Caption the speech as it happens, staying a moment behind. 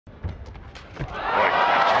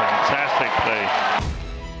day.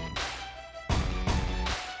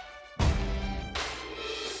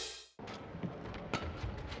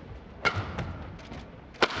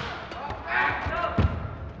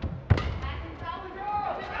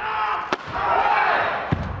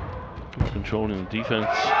 Good controlling the defense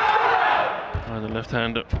by the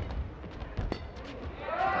left-hander.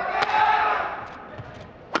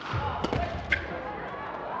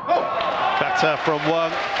 Better from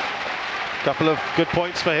Weng. Couple of good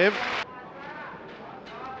points for him.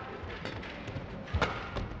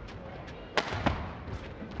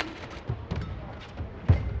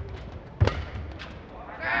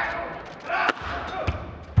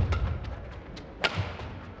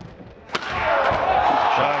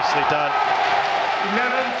 Nicely done.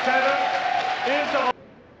 11-7 is on.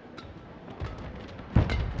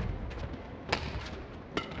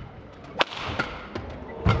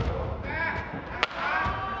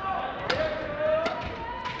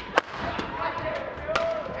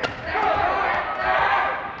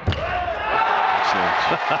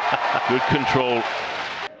 Good control.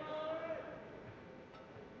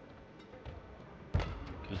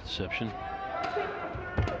 Good deception.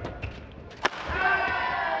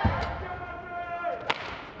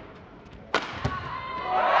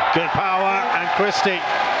 Good power, and Christie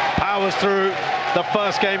powers through the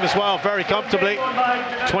first game as well, very comfortably.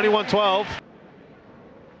 21-12.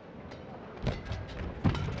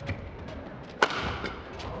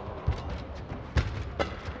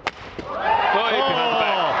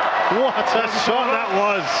 What a shot that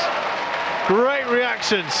was! Great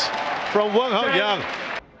reactions from Weng Hong Yang.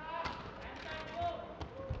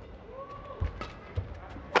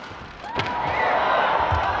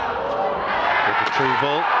 Good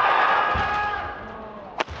retrieval.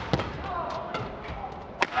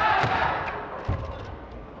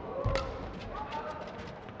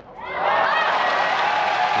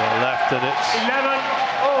 Well left, and it's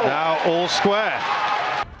 11-0. now all square.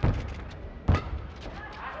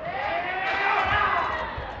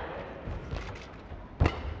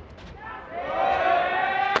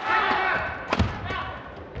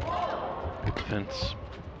 Defense.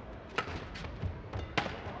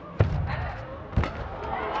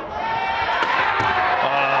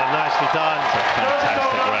 Nicely done. It's a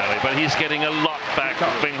fantastic rally, but he's getting a lot back from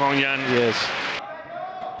Weng Hong Yang. Yes.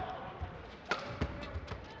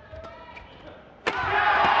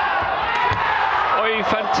 Oh,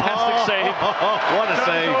 fantastic save. What a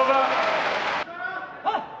save.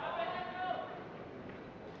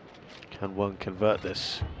 Can one convert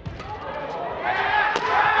this?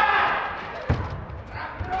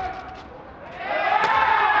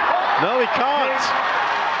 No, he can't.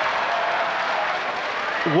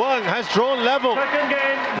 Weng has drawn level. Second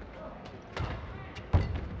game.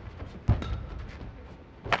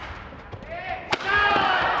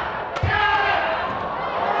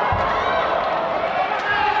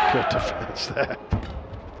 Good defense there.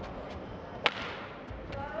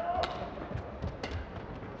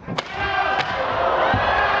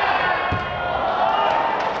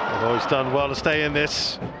 Although he's done well to stay in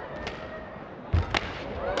this.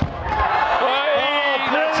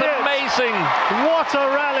 What a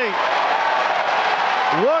rally!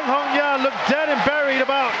 Weng Hong Yang looked dead and buried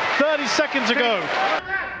about 30 seconds ago.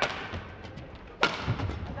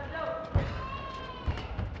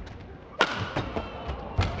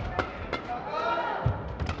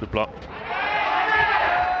 Good block.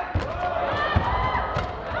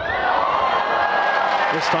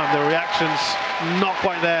 This time the reaction's not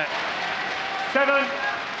quite there.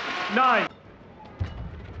 7-9.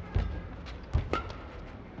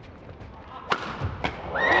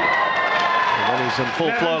 When he's in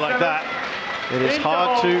full flow like that, it is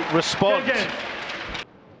hard to respond.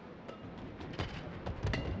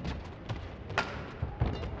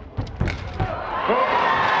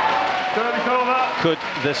 Could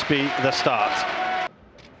this be the start?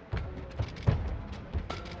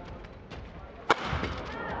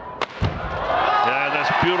 Yeah,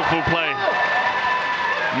 that's beautiful play.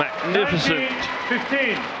 Magnificent.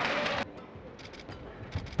 15.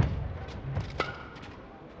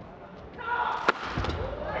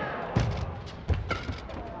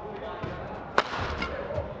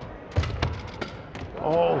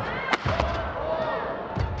 Oh.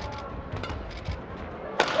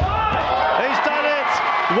 He's done it!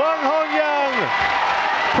 Weng Hong Yang,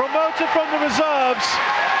 promoted from the reserves,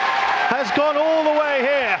 has gone all the way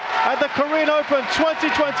here at the Korean Open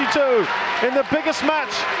 2022 in the biggest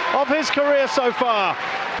match of his career so far.